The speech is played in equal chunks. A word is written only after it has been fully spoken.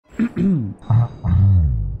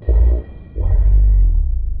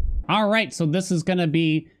All right, so this is going to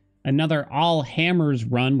be another all hammers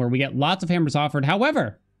run where we get lots of hammers offered.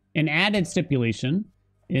 However, an added stipulation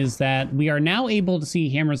is that we are now able to see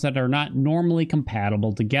hammers that are not normally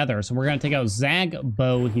compatible together. So we're going to take out Zag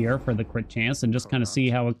Bow here for the crit chance and just kind of see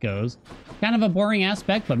how it goes. Kind of a boring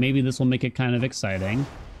aspect, but maybe this will make it kind of exciting.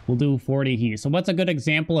 We'll do 40 heat. So what's a good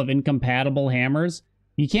example of incompatible hammers?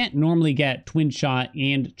 You can't normally get twin shot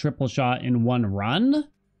and triple shot in one run.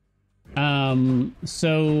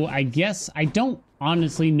 So I guess I don't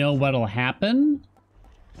honestly know what'll happen.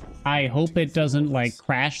 I hope it doesn't like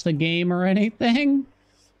crash the game or anything.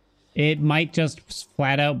 It might just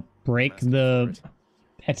flat out break the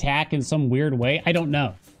attack in some weird way. I don't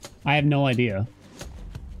know. I have no idea.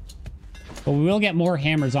 But we will get more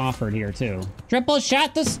hammers offered here too. Triple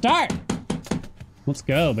shot to start. Let's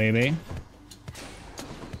go, baby.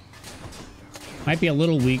 Might be a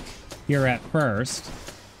little weak here at first.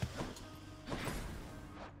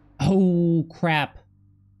 Oh, crap.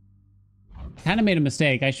 Kind of made a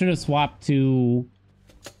mistake. I should have swapped to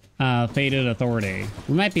Faded Authority.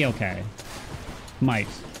 We might be okay. Might.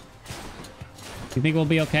 You think we'll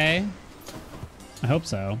be okay? I hope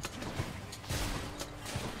so.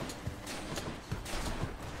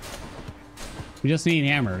 We just need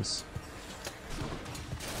hammers.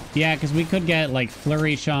 Yeah, because we could get, like,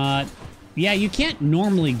 Flurry Shot. Yeah, you can't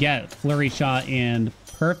normally get Flurry Shot and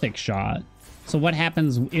Perfect Shot. So what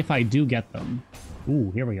happens if I do get them?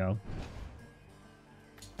 Ooh, here we go.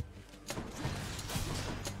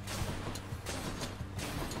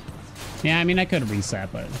 Yeah, I mean, I could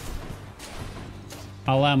reset, but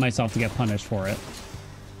I'll allow myself to get punished for it.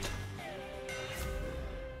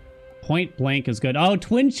 Point blank is good. Oh,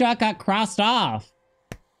 twin shot got crossed off.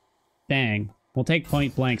 Dang. We'll take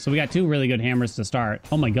point blank. So we got two really good hammers to start.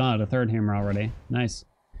 Oh my god, a third hammer already. Nice.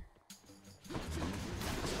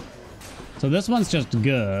 So this one's just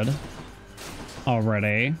good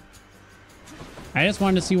already. I just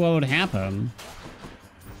wanted to see what would happen.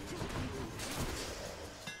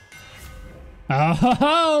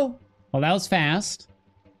 Oh, well, that was fast.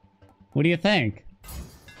 What do you think?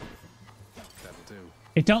 That'll do.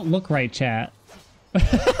 It don't look right, chat.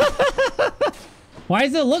 Why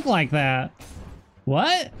does it look like that?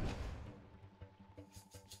 What?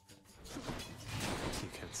 You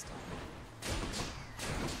can't stop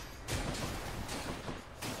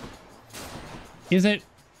me. Is it...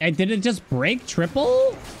 Did it just break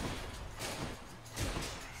triple?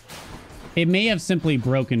 It may have simply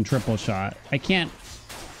broken triple shot. I can't...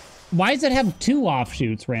 Why does it have two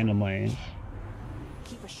offshoots randomly?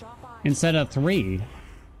 Keep a sharp eye. Instead of three?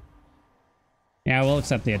 Yeah, we'll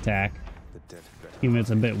accept the attack. The dead better. Even if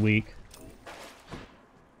it's a bit weak.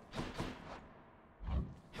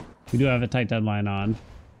 We do have a tight deadline on.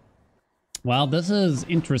 Well, this is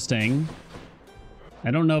interesting.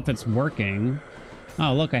 I don't know if it's working.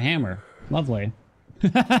 Oh, look, a hammer. Lovely.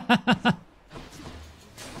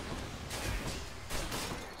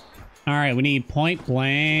 All right, we need point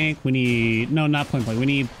blank. We need... No, not point blank.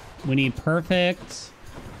 We need perfect.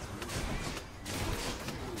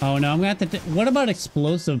 Oh, no, I'm going to have to... What about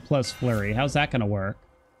explosive plus flurry? How's that going to work?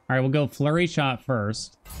 All right, we'll go flurry shot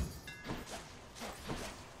first.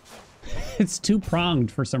 It's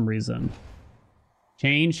two-pronged for some reason.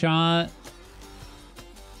 Chain shot.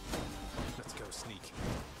 Let's go sneak.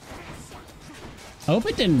 I hope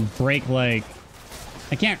it didn't break, like...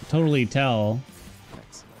 I can't totally tell.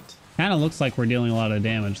 Excellent. Kind of looks like we're dealing a lot of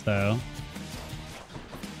damage, though.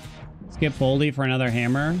 Skip Boldy for another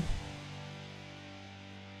hammer.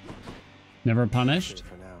 Never punished. Good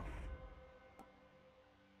for now.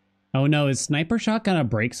 Oh no, is sniper shot gonna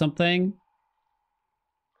break something?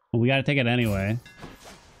 Well, we gotta take it anyway.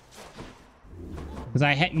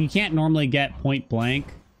 Because you can't normally get point blank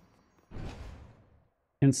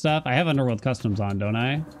and stuff. I have Underworld Customs on, don't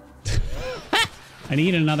I? I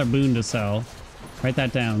need another boon to sell. Write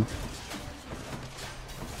that down.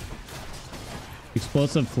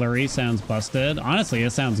 Explosive Flurry sounds busted. Honestly,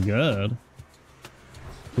 it sounds good.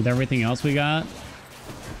 With everything else we got.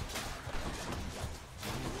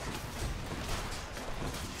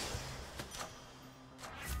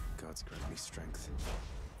 God's grant me strength.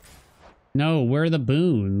 No, where are the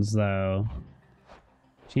boons, though?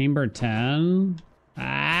 Chamber 10?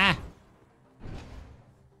 Ah!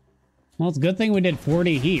 Well, it's a good thing we did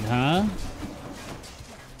 40 heat, huh?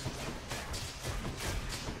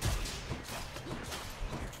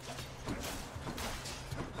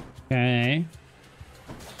 Okay.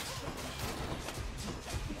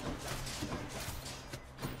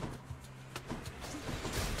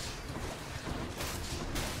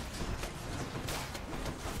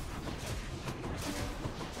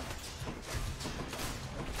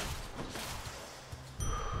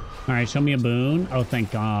 All right, show me a boon. Oh,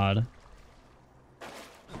 thank God.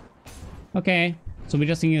 Okay, so we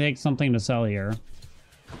just need to take something to sell here.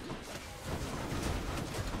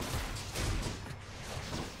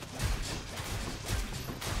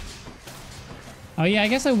 Oh yeah, I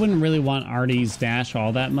guess I wouldn't really want Artie's dash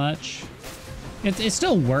all that much. It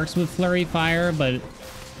still works with Flurry Fire, but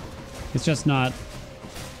it's just not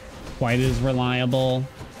quite as reliable,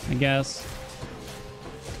 I guess.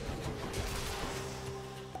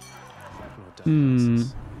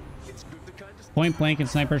 Point blank and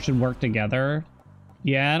sniper should work together.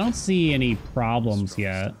 Yeah, I don't see any problems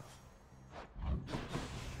yet.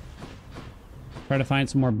 Try to find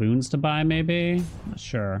some more boons to buy, maybe? Not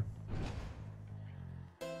sure.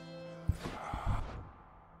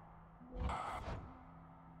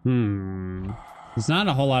 There's not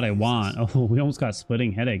a whole lot I want. Oh, we almost got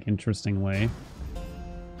splitting headache, interestingly.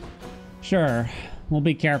 Sure. We'll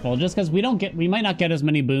be careful, just because we might not get as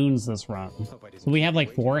many boons this run. So we have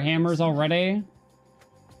like 4 hammers already,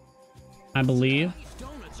 I believe.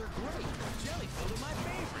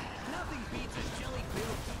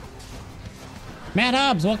 Matt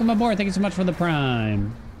Hobbs, welcome aboard. Thank you so much for the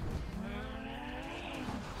prime.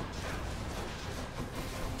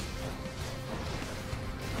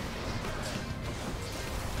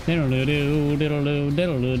 Diddle-doo-doo, diddle-doo,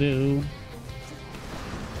 diddle-doo-doo.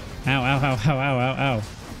 Ow, ow, ow, ow, ow, ow, ow.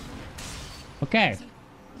 Okay.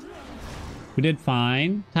 We did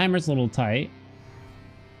fine. Timer's a little tight.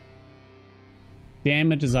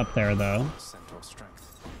 Damage is up there, though. Centaur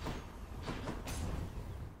strength.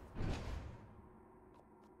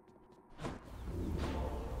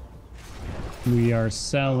 We are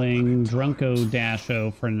selling Drunko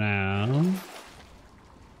Dasho for now.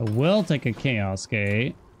 I will take a Chaos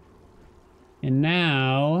Gate. And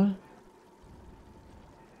now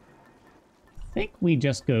I think we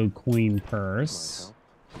just go Queen Purse.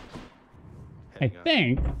 I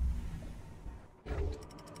think.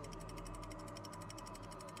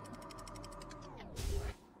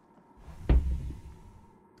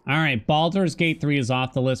 All right, Baldur's Gate 3 is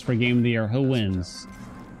off the list for Game of the Year. Who wins?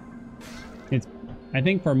 I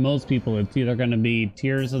think for most people, it's either going to be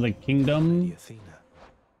Tears of the Kingdom.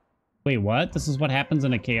 Wait, what? This is what happens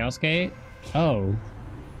in a Chaos Gate? Oh.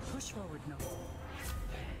 Push forward, no.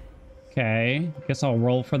 Okay. Guess I'll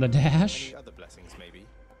roll for the dash. Any other blessings, maybe?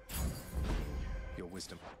 Your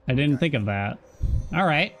wisdom. I didn't think of that. All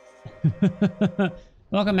right.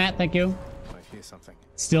 Welcome, Matt. Thank you. I hear something.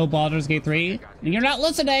 Still Baldur's Gate 3? You're not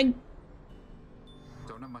listening!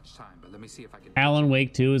 Don't have much time, but let me see if I can. Alan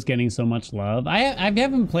Wake 2 is getting so much love. I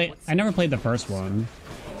never played the first one.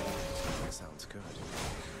 Sounds good.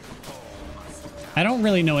 I don't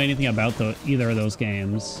really know anything about either of those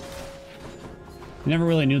games. I never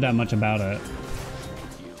really knew that much about it.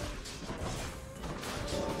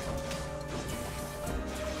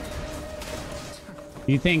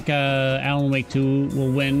 Do you think Alan Wake 2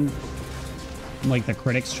 will win, like, the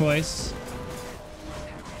critics' choice?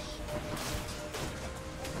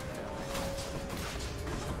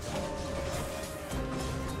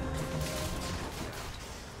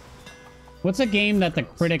 What's a game that the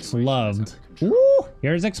critics loved? Ooh,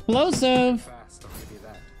 here's explosive. Fast, I'll give you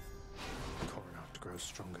that. Coronach grows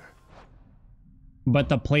stronger. But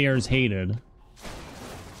the players hated.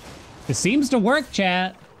 It seems to work,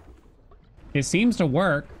 chat. It seems to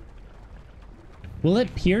work. Will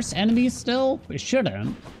it pierce enemies still? It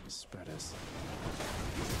shouldn't. Spreaders.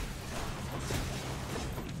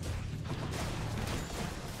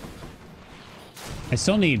 I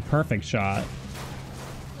still need perfect shot.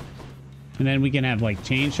 And then we can have like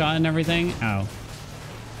chain shot and everything. Ow.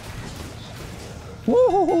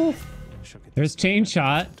 Woo! There's chain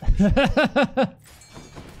shot.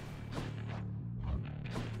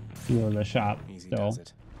 You're the shop Easy still. does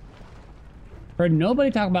it. Heard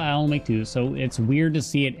nobody talk about Alan Wake 2, so it's weird to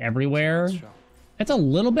see it everywhere. It's a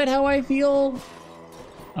little bit how I feel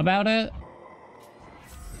about it.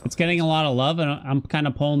 It's getting a lot of love, and I'm kind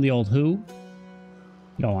of pulling the old who.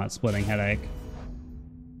 Don't want splitting headache.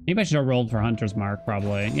 Maybe I should have rolled for Hunter's Mark,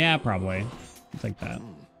 probably. Yeah, probably. I'll take that.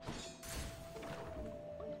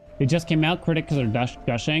 It just came out, critics are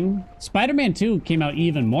gushing. Spider-Man 2 came out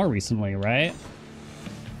even more recently, right?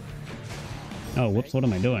 Oh, whoops, what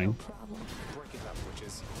am I doing? Break it up,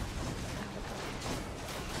 witches.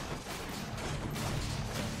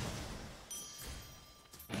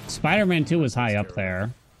 Spider-Man 2 was high up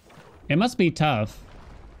there. It must be tough.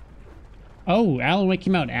 Oh, Alan Wake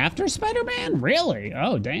came out after Spider-Man? Really?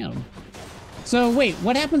 Oh, damn. So wait,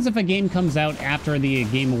 what happens if a game comes out after the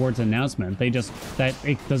Game Awards announcement? Does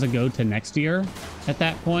it go to next year at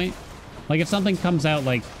that point? Like if something comes out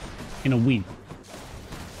like in a week,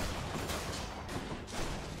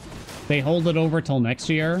 They hold it over till next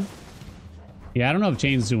year. Yeah, I don't know if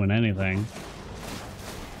Chain's doing anything.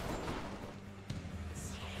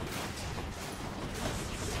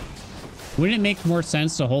 Wouldn't it make more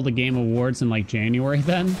sense to hold the Game Awards in like January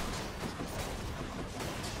then?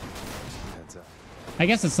 Heads up. I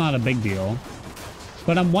guess it's not a big deal.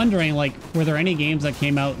 But I'm wondering, like, were there any games that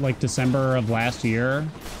came out like December of last year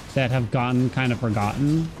that have gotten kind of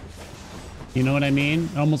forgotten? You know what I mean?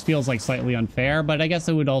 It almost feels like slightly unfair, but I guess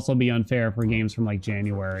it would also be unfair for games from like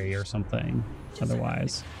January or something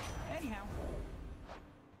otherwise. Anyhow.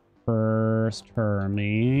 First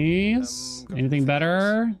Hermes. Anything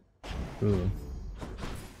better? Ooh.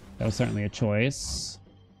 That was certainly a choice.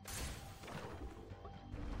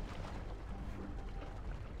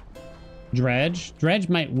 Dredge. Dredge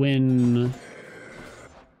might win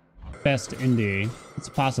Best Indie. It's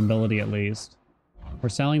a possibility at least. We're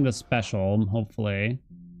selling the special, hopefully.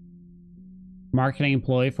 Marketing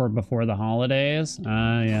employee for before the holidays.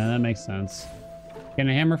 Yeah, that makes sense. Getting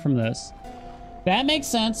a hammer from this. That makes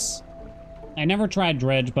sense. I never tried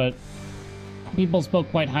Dredge, but people spoke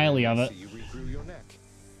quite highly of it. See you regrew your neck.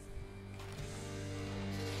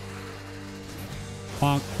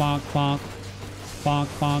 Bonk, bonk, bonk. Bonk,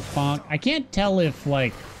 bonk, bonk. I can't tell if,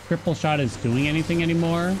 like, triple shot is doing anything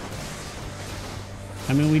anymore.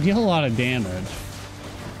 I mean, we deal a lot of damage.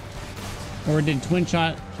 Or did twin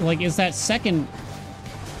shot... Like, is that second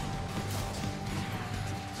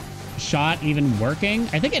shot even working?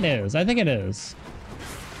 I think it is. I think it is.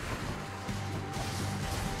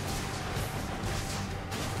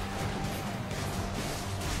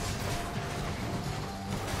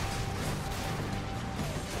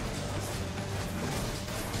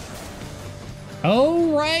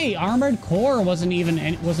 Oh, right. Armored Core wasn't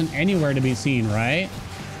anywhere to be seen, right?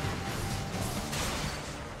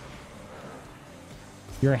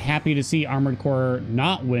 You're happy to see Armored Core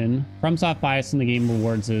not win. FromSoft bias in the Game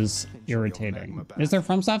Awards is irritating. Is there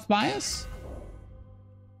FromSoft bias?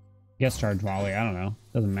 Guess charge volley. I don't know.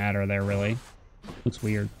 Doesn't matter there, really. Looks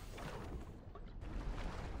weird.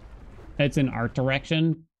 It's in art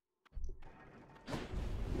direction.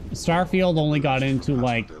 Starfield only got into,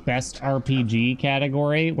 like, best RPG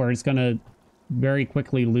category, where it's gonna very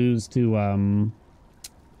quickly lose to,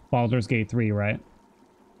 Baldur's Gate 3, right?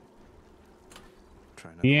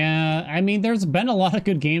 Yeah, I mean, there's been a lot of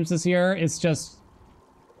good games this year. It's just...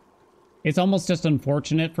 It's almost just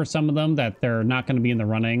unfortunate for some of them that they're not going to be in the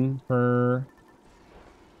running for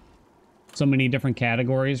so many different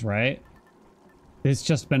categories, right? It's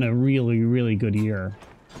just been a really, really good year.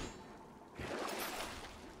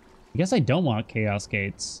 I guess I don't want Chaos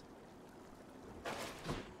Gates.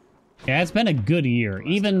 Yeah, it's been a good year.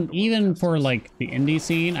 Even for like the indie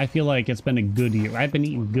scene, I feel like it's been a good year. I've been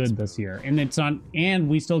eating good this year. And it's on, and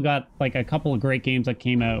we still got like a couple of great games that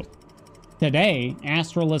came out today.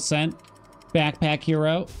 Astral Ascent, Backpack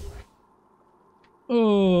Hero.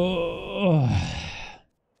 Oh.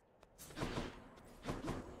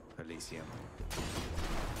 Elysium.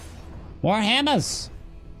 Warhammers.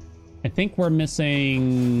 I think we're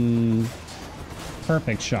missing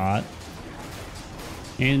Perfect Shot.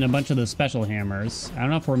 And a bunch of the special hammers. I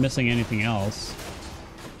don't know if we're missing anything else.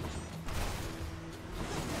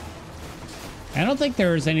 I don't think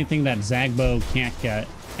there's anything that Zagbo can't get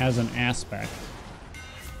as an aspect.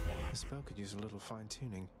 The spell could use a little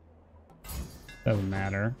fine-tuning. Doesn't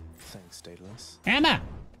matter. Thanks, Daedalus. Emma!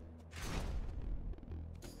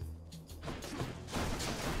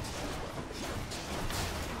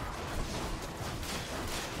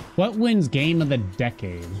 What wins Game of the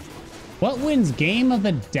Decade? What wins Game of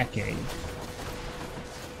the Decade?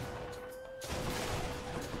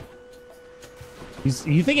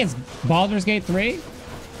 You think it's Baldur's Gate 3?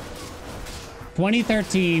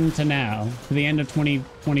 2013 to now, to the end of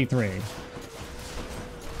 2023.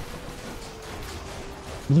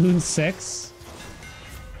 Loon 6?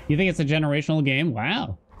 You think it's a generational game?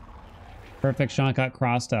 Wow. Perfect Shot got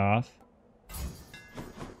crossed off.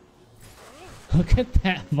 Look at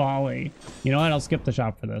that volley. You know what? I'll skip the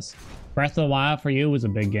shop for this. Breath of the Wild for you was a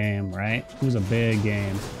big game, right? It was a big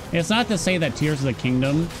game. It's not to say that Tears of the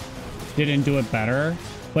Kingdom didn't do it better,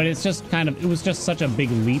 but it's just kind of, it was just such a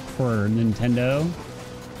big leap for Nintendo.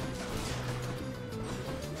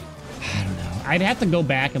 I don't know. I'd have to go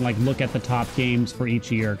back and like look at the top games for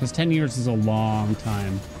each year, because 10 years is a long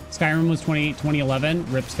time. Skyrim was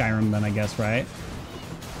 2011. Rip Skyrim then, I guess, right?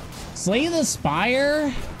 Slay the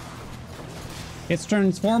Spire? It's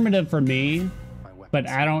transformative for me, but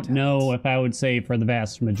I don't know if I would say for the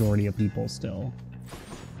vast majority of people still.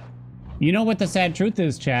 You know what the sad truth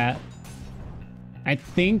is, chat? I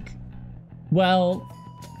think, well,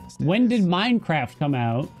 when did Minecraft come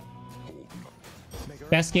out?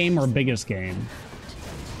 Best game or biggest game?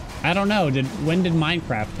 I don't know. When did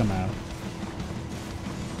Minecraft come out?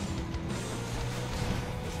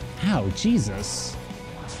 Ow, Jesus.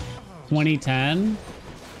 2010?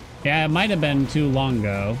 Yeah, it might have been too long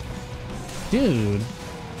ago. Dude.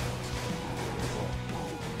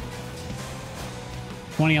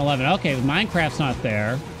 2011. Okay, Minecraft's not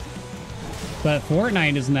there. But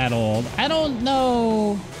Fortnite isn't that old. I don't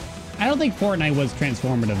know. I don't think Fortnite was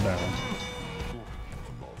transformative though.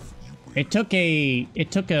 It took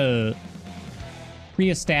a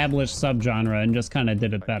pre-established subgenre and just kind of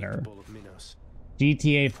did it better.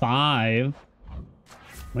 GTA 5.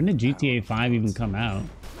 When did GTA 5 even come out?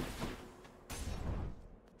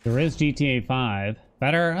 There is GTA 5.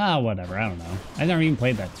 Better? Ah, whatever. I don't know. I never even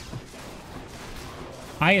played that.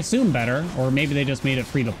 I assume better, or maybe they just made it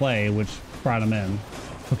free to play, which brought them in.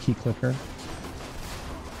 Cookie clicker.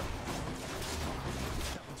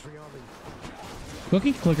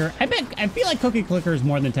 Cookie clicker. I feel like Cookie clicker is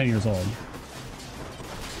more than 10 years old.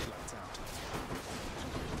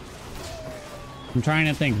 I'm trying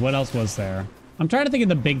to think what else was there. I'm trying to think of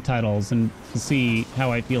the big titles and to see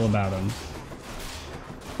how I feel about them.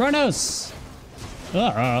 Kronos.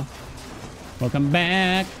 Welcome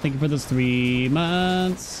back. Thank you for those 3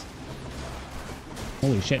 months.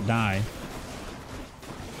 Holy shit, die.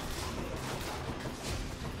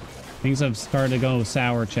 Things have started to go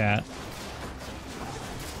sour, chat.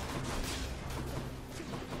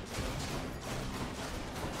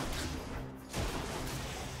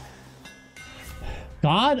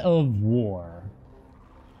 God of War.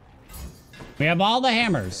 We have all the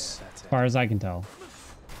hammers, as far as I can tell.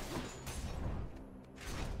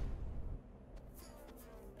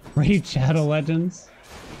 Raid Shadow Legends.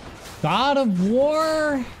 God of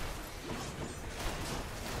War?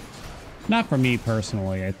 Not for me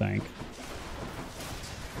personally, I think.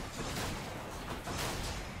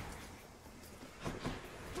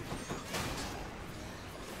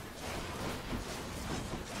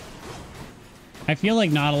 I feel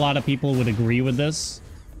like not a lot of people would agree with this,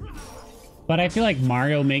 but I feel like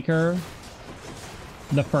Mario Maker,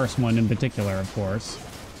 the first one in particular, of course,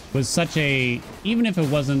 was such a, even if it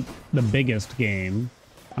wasn't the biggest game,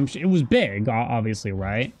 I'm sure it was big, obviously,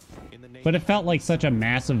 right? But it felt like such a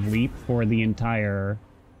massive leap for the entire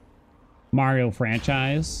Mario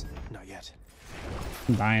franchise. Not yet.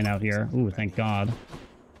 I'm dying out here. Ooh, thank God.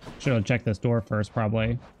 Should have checked this door first,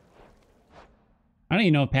 probably. I don't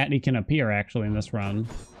even know if Patty can appear, actually, in this run.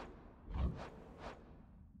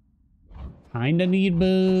 Kinda need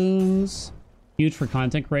boons. Huge for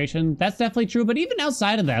content creation. That's definitely true, but even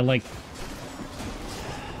outside of that, like...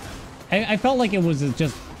 I felt like it was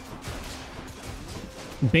just...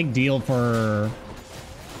 big deal for...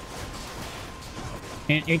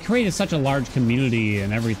 It created such a large community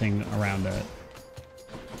and everything around it.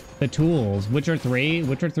 The tools. Witcher 3?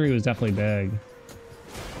 Witcher 3 was definitely big.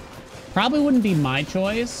 Probably wouldn't be my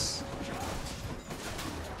choice.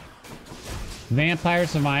 Vampire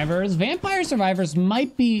Survivors. Vampire Survivors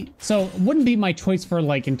might be... So, wouldn't be my choice for,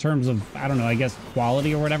 like, in terms of, I don't know, I guess,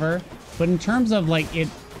 quality or whatever. But in terms of, like, it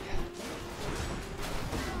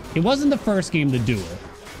wasn't the first game to do it.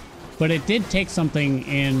 But it did take something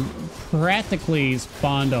and practically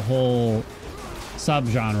spawned a whole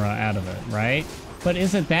subgenre out of it, right? But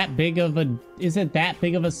is it that big of a... Is it that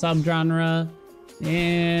big of a subgenre?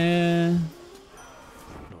 Yeah.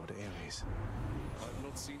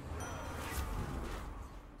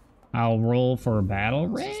 I'll roll for battle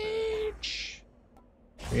rage.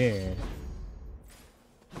 Yeah.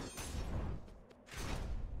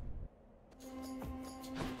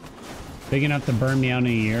 Big enough to burn me out in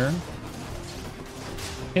a year.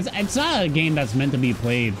 It's not a game that's meant to be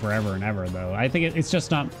played forever and ever, though. I think it's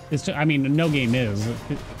just not. It's just, I mean, no game is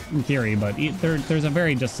in theory, but there's a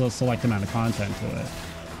very just a select amount of content to it.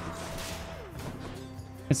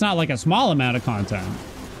 It's not like a small amount of content,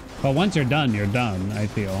 but once you're done, I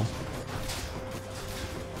feel.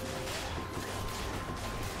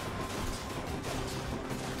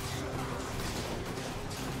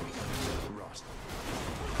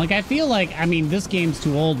 Like, I feel like, I mean, this game's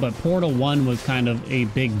too old, but Portal 1 was kind of a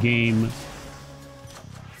big game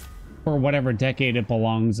for whatever decade it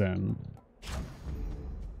belongs in.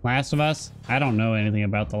 Last of Us? I don't know anything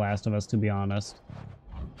about The Last of Us, to be honest.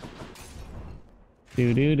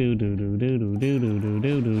 Do do do do do do do do do do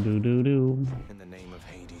do do do do do. In the name of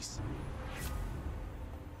Hades.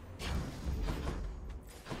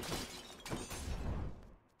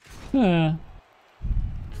 Huh.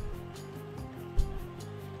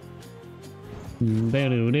 Do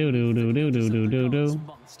do do do do do do do do.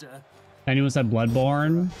 Anyone said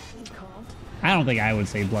Bloodborne? I don't think I would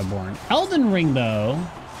say Bloodborne. Elden Ring, though.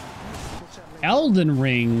 Elden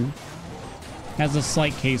Ring has a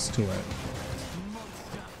slight case to it.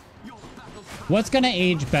 What's gonna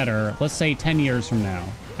age better, let's say 10 years from now?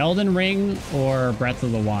 Elden Ring or Breath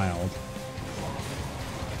of the Wild?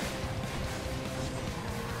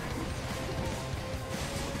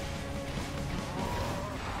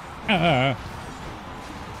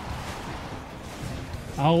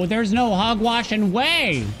 Oh, there's no hogwashing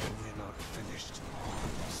way!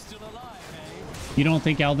 You don't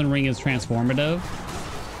think Elden Ring is transformative?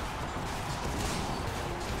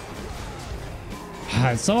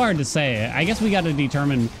 It's so hard to say. I guess we got to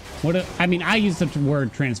determine what... I mean, I use the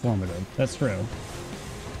word transformative. That's true.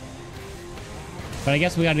 But I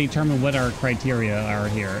guess we got to determine what our criteria are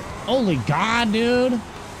here. Holy God, dude!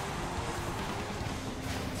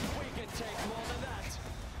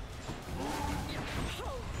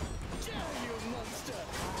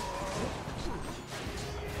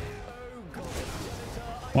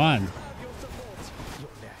 One.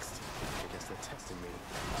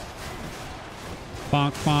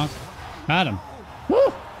 Bonk, bonk. Got him.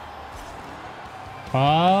 Woo!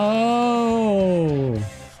 Oh.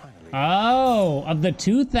 Oh. Of the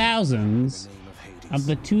 2000s. Of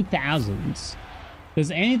the 2000s. Does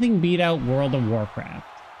anything beat out World of Warcraft?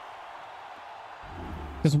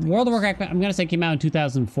 Because World of Warcraft, I'm going to say, came out in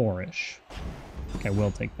 2004-ish. Okay,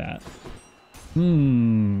 we'll take that.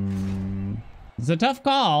 It's a tough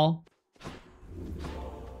call.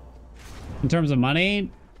 In terms of money.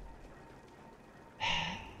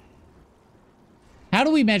 How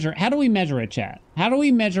do we measure it, chat? How do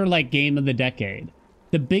we measure, like, game of the decade?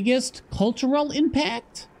 The biggest cultural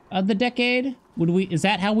impact of the decade? Is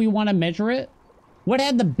that how we want to measure it? What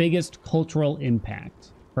had the biggest cultural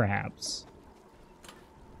impact, perhaps?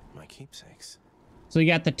 My keepsakes. So you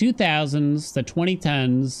got the 2000s, the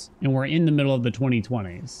 2010s, and we're in the middle of the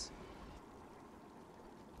 2020s.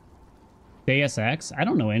 Deus Ex? I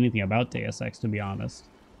don't know anything about Deus Ex, to be honest.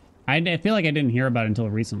 I feel like I didn't hear about it until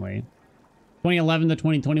recently. 2011 to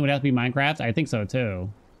 2020 would have to be Minecraft? I think so,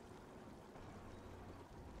 too.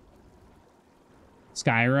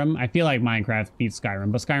 Skyrim? I feel like Minecraft beats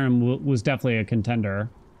Skyrim, but Skyrim was definitely a contender.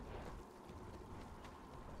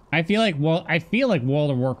 I feel like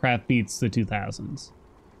World of Warcraft beats the 2000s.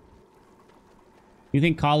 You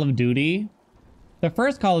think Call of Duty? The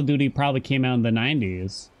first Call of Duty probably came out in the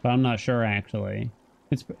 90s, but I'm not sure, actually.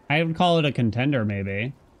 I would call it a contender,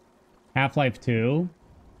 maybe. Half-Life 2?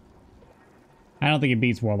 I don't think it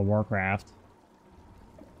beats World of Warcraft.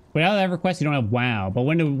 Without EverQuest, you don't have WoW. But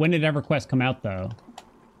when did EverQuest come out, though?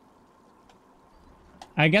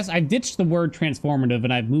 I guess I've ditched the word transformative,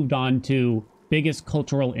 and I've moved on to biggest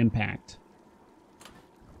cultural impact.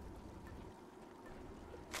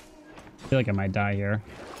 I feel like I might die here.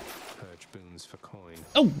 For coin.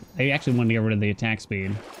 Oh, I actually wanted to get rid of the attack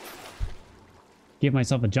speed. Give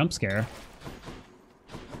myself a jump scare.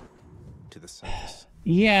 To the surface.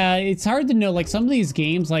 Yeah, it's hard to know. Like, some of these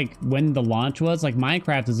games, like, when the launch was, like,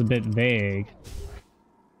 Minecraft is a bit vague.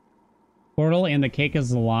 Portal and the cake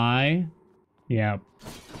is a lie. Yeah.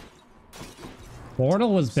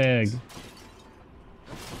 Portal was big.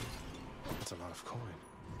 That's a lot of coin.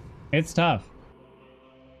 It's tough.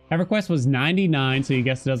 EverQuest was 99, so you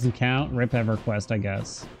guess it doesn't count. Rip EverQuest, I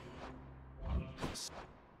guess.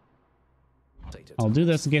 I'll do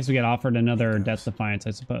this in case we get offered another Death Defiance,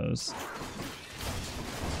 I suppose.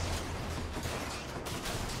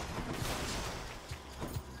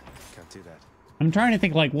 Can't do that. I'm trying to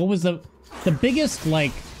think, like, what was the biggest,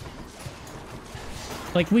 like,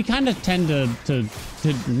 we kind of tend to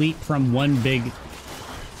leap from one big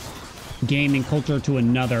gaming culture to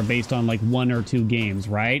another based on, like, one or two games,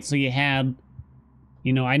 right? So you had,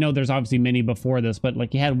 you know, I know there's obviously many before this, but,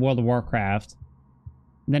 like, you had World of Warcraft.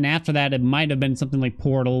 Then after that, it might have been something like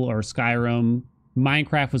Portal or Skyrim.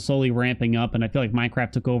 Minecraft was slowly ramping up, and I feel like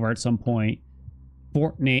Minecraft took over at some point.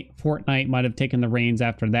 Fortnite might have taken the reins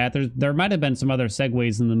after that. There might have been some other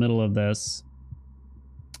segues in the middle of this.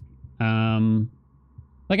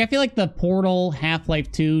 Like, I feel like the Portal,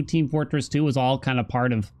 Half-Life 2, Team Fortress 2 was all kind of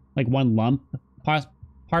part of, like, one lump.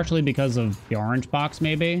 Partially because of the orange box,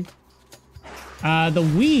 maybe. The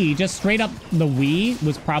Wii, just straight up, the Wii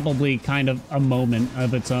was probably kind of a moment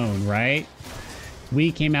of its own, right?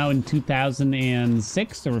 Wii came out in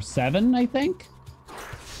 2006 or 7, I think.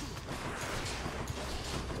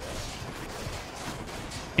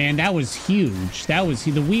 And that was huge. The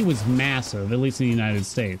Wii was massive, at least in the United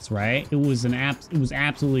States, right? It was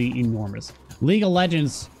absolutely enormous. League of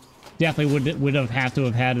Legends definitely would have had to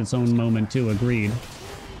have had its own moment too, agreed.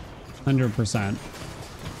 100%.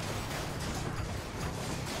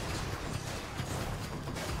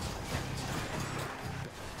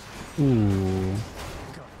 Ooh.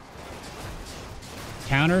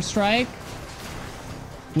 Counter-Strike?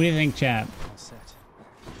 What do you think, chat?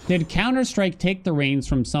 Did Counter-Strike take the reins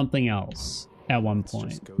from something else at one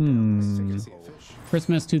point?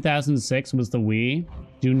 Christmas 2006 was the Wii.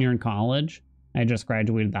 Junior in college. I just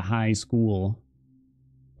graduated the high school.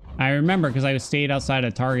 I remember because I stayed outside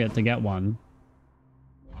of Target to get one.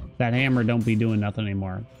 That hammer don't be doing nothing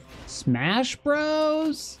anymore. Smash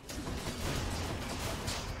Bros?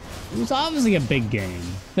 It was obviously a big game.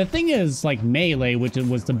 The thing is, like, Melee, which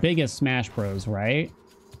was the biggest Smash Bros, right?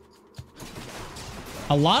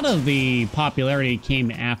 A lot of the popularity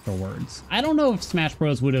came afterwards. I don't know if Smash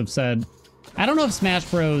Bros would have said... I don't know if Smash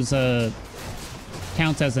Bros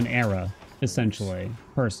counts as an era, essentially,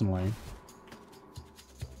 personally.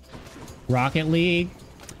 Rocket League?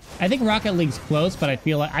 I think Rocket League's close, but I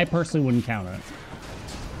feel like I personally wouldn't count it.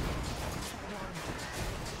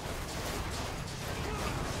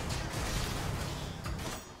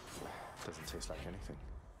 Doesn't taste like anything.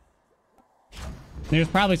 There's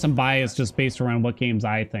probably some bias just based around what games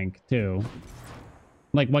I think, too.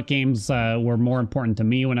 Like what games were more important to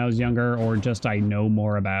me when I was younger, or just I know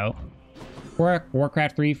more about.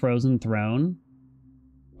 Warcraft 3 Frozen Throne.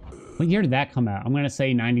 What year did that come out? I'm going to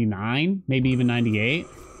say 99, maybe even 98.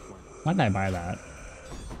 Why did I buy that?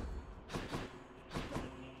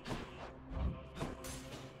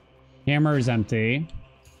 Hammer is empty.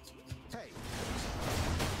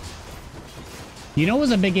 You know, it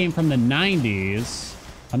was a big game from the 90s.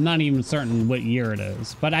 I'm not even certain what year it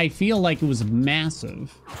is, but I feel like it was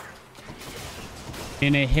massive.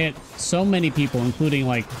 And it hit so many people, including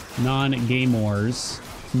like non-gamers.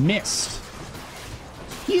 Myst.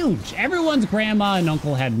 Huge. Everyone's grandma and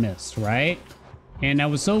uncle had Myst, right? And I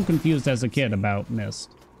was so confused as a kid about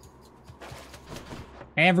Myst.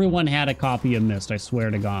 Everyone had a copy of Myst, I swear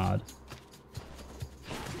to God.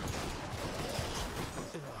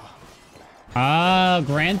 Ah,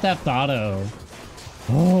 Grand Theft Auto.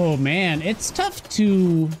 Oh, man. It's tough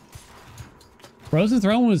to... Frozen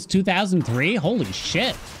Throne was 2003? Holy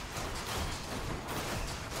shit.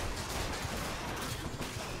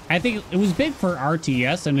 I think it was big for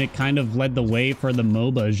RTS, and it kind of led the way for the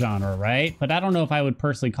MOBA genre, right? But I don't know if I would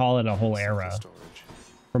personally call it a whole era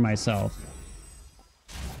for myself.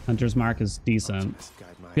 Hunter's Mark is decent.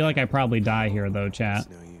 I feel like I probably die here, though, chat.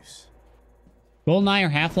 GoldenEye or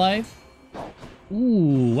Half-Life?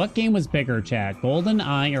 Ooh, what game was bigger, chat?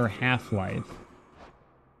 GoldenEye or Half-Life?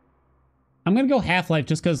 I'm gonna go Half-Life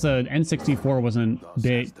just because the N64 wasn't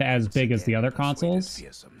as big as the other consoles.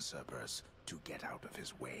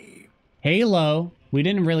 Halo. We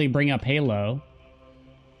didn't really bring up Halo.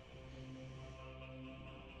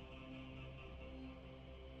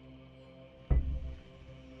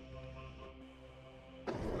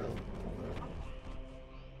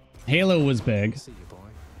 Halo was big.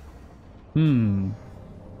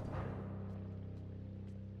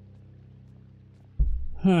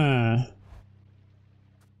 Huh.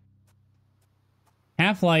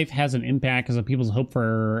 Half-Life has an impact because of people's hope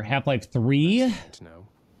for Half-Life 3.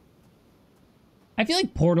 I feel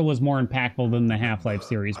like Portal was more impactful than the Half-Life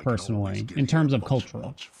series, personally, in terms of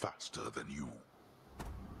cultural.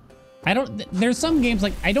 There's some games,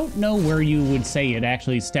 like, I don't know where you would say it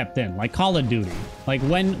actually stepped in. Like Call of Duty. Like,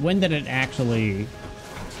 when did it actually...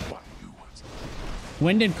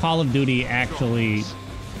 When did Call of Duty actually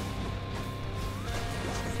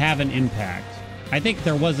have an impact? I think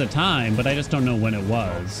there was a time, but I just don't know when it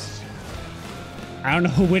was. I don't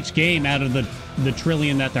know which game out of the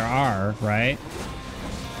trillion that there are, right?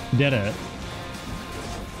 Did it.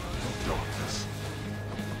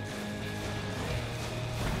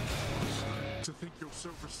 To think you're so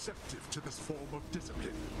receptive to this form of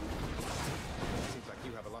discipline. Seems like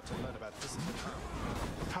you have a lot to learn about discipline.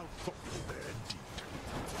 How thoughtful there indeed.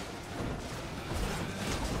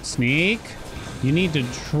 Sneak. You need to you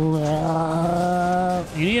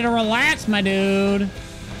need to relax, my dude.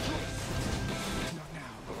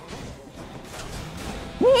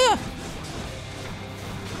 Woo!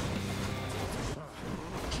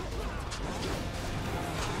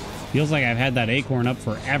 Feels like I've had that acorn up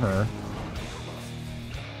forever.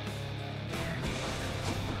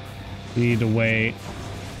 We need to wait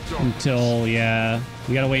until, yeah.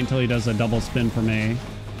 We gotta wait until he does a double spin for me.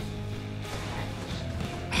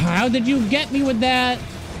 How did you get me with that?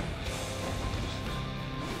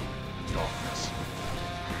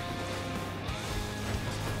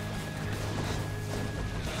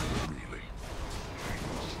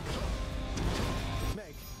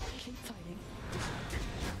 Meg, Keep fighting.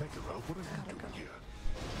 Megara, what are you doing here?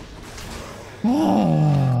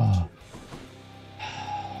 Oh.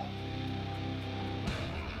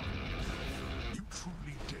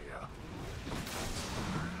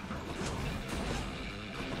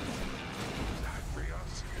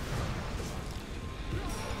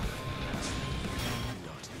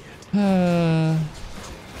 I'm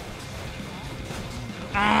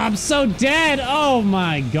so dead. Oh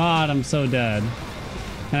my god, I'm so dead.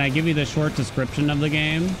 Can I give you the short description of the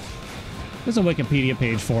game? There's a Wikipedia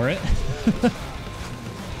page for it.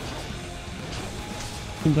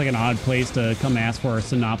 Seems like an odd place to come ask for a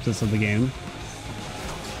synopsis of the game.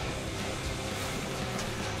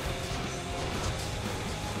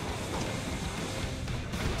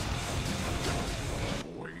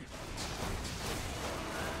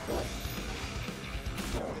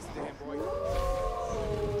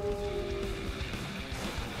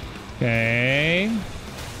 Okay.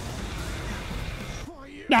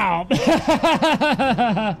 No.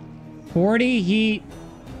 40 heat,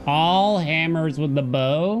 all hammers with the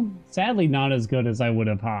bow. Sadly, not as good as I would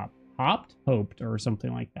have hoped, or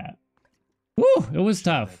something like that. Woo, it was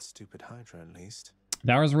tough. That stupid Hydra, at least.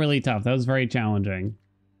 That was really tough. That was very challenging.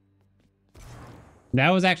 That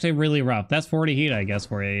was actually really rough. That's 40 heat, I guess,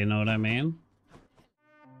 for you. You know what I mean?